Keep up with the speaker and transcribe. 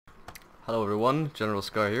Hello everyone, General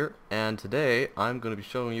Scar here, and today I'm going to be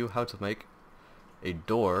showing you how to make a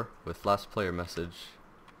door with last player message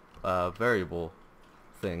variable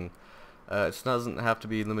thing. It doesn't have to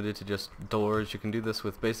be limited to just doors. You can do this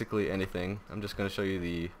with basically anything. I'm just going to show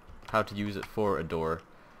you how to use it for a door.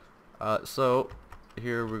 So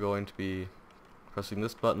here we're going to be pressing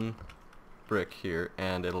this button, brick here,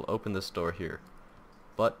 and it'll open this door here.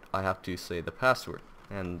 But I have to say the password,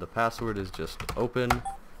 and the password is just open.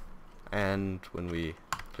 And when we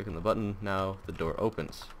click on the button, now the door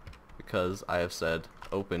opens because I have said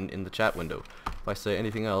open in the chat window. If I say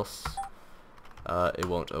anything else, it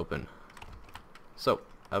won't open. So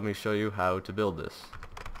let me show you how to build this.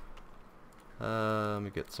 Let me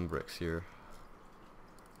get some bricks here.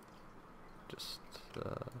 Just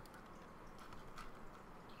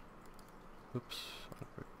oops.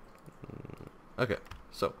 Okay,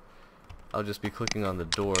 so I'll just be clicking on the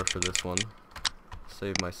door for this one.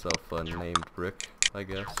 Save myself a named brick, I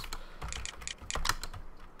guess.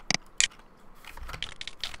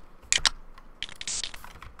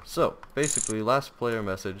 So basically, last player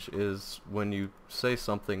message is when you say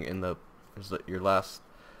something in your last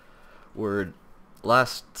word,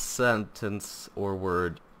 last sentence or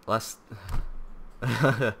word,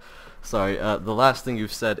 sorry, the last thing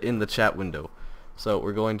you've said in the chat window. So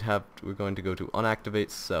we're going to go to unactivate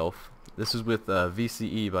self. This is with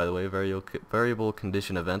VCE, by the way, variable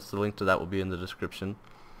condition events. The link to that will be in the description.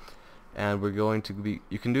 And we're going to be,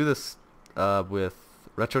 you can do this with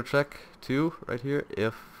retrocheck too, right here.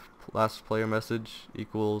 If last player message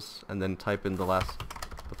equals, and then type in the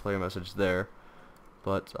player message there.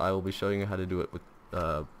 But I will be showing you how to do it with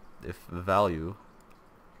if value.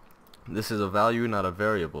 This is a value, not a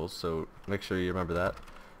variable, so make sure you remember that.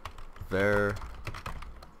 Var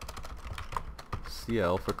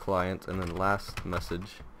CL for client, and then last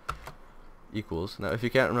message equals. Now if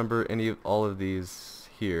you can't remember all of these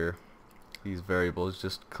here, these variables,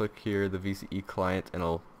 just click here, the VCE client, and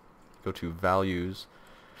it'll go to values,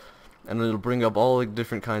 and it'll bring up all the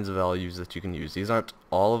different kinds of values that you can use. These aren't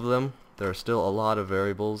all of them. There are still a lot of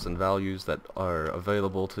variables and values that are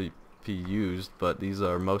available to be used, but these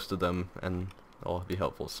are most of them, and they'll be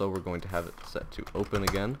helpful. So we're going to have it set to open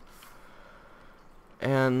again,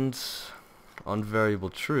 and on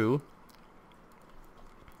variable true,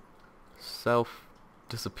 self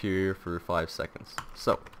disappear for 5 seconds.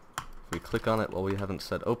 So if we click on it while we haven't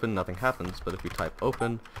said open, nothing happens, but if we type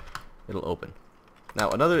open, it'll open.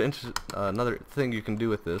 Now another thing you can do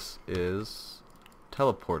with this is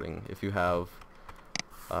teleporting. If you have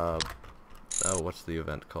oh, what's the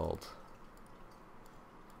event called?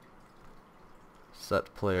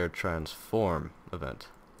 Set player transform event.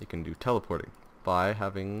 You can do teleporting by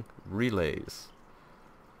having relays.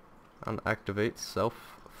 Unactivate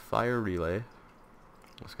self fire relay.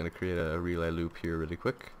 I'm just going to create a relay loop here really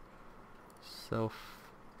quick. Self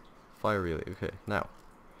fire relay. Okay, now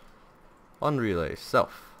on relay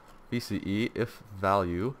self VCE if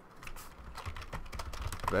value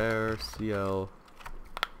var CL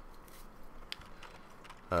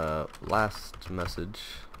last message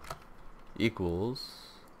equals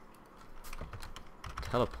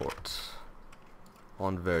teleport.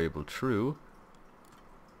 On variable true,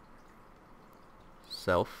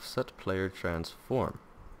 self set player transform,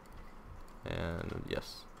 and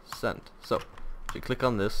yes, send. So if you click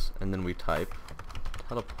on this and then we type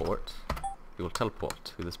teleport, we will teleport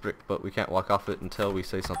to this brick, but we can't walk off it until we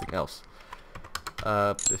say something else.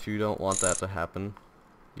 If you don't want that to happen,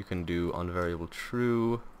 you can do on variable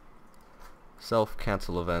true self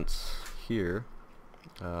cancel events here.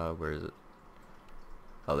 Where is it?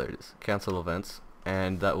 Oh, there it is. Cancel events,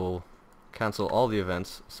 and that will cancel all the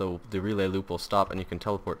events, so the relay loop will stop and you can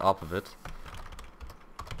teleport off of it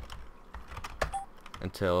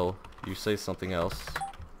until you say something else.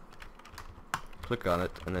 Click on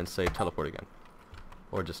it and then say teleport again,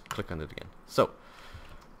 or just click on it again. So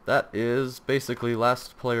that is basically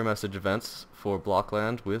last player message events for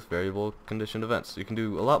Blockland with variable condition events. You can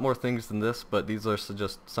do a lot more things than this, but these are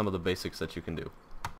just some of the basics that you can do.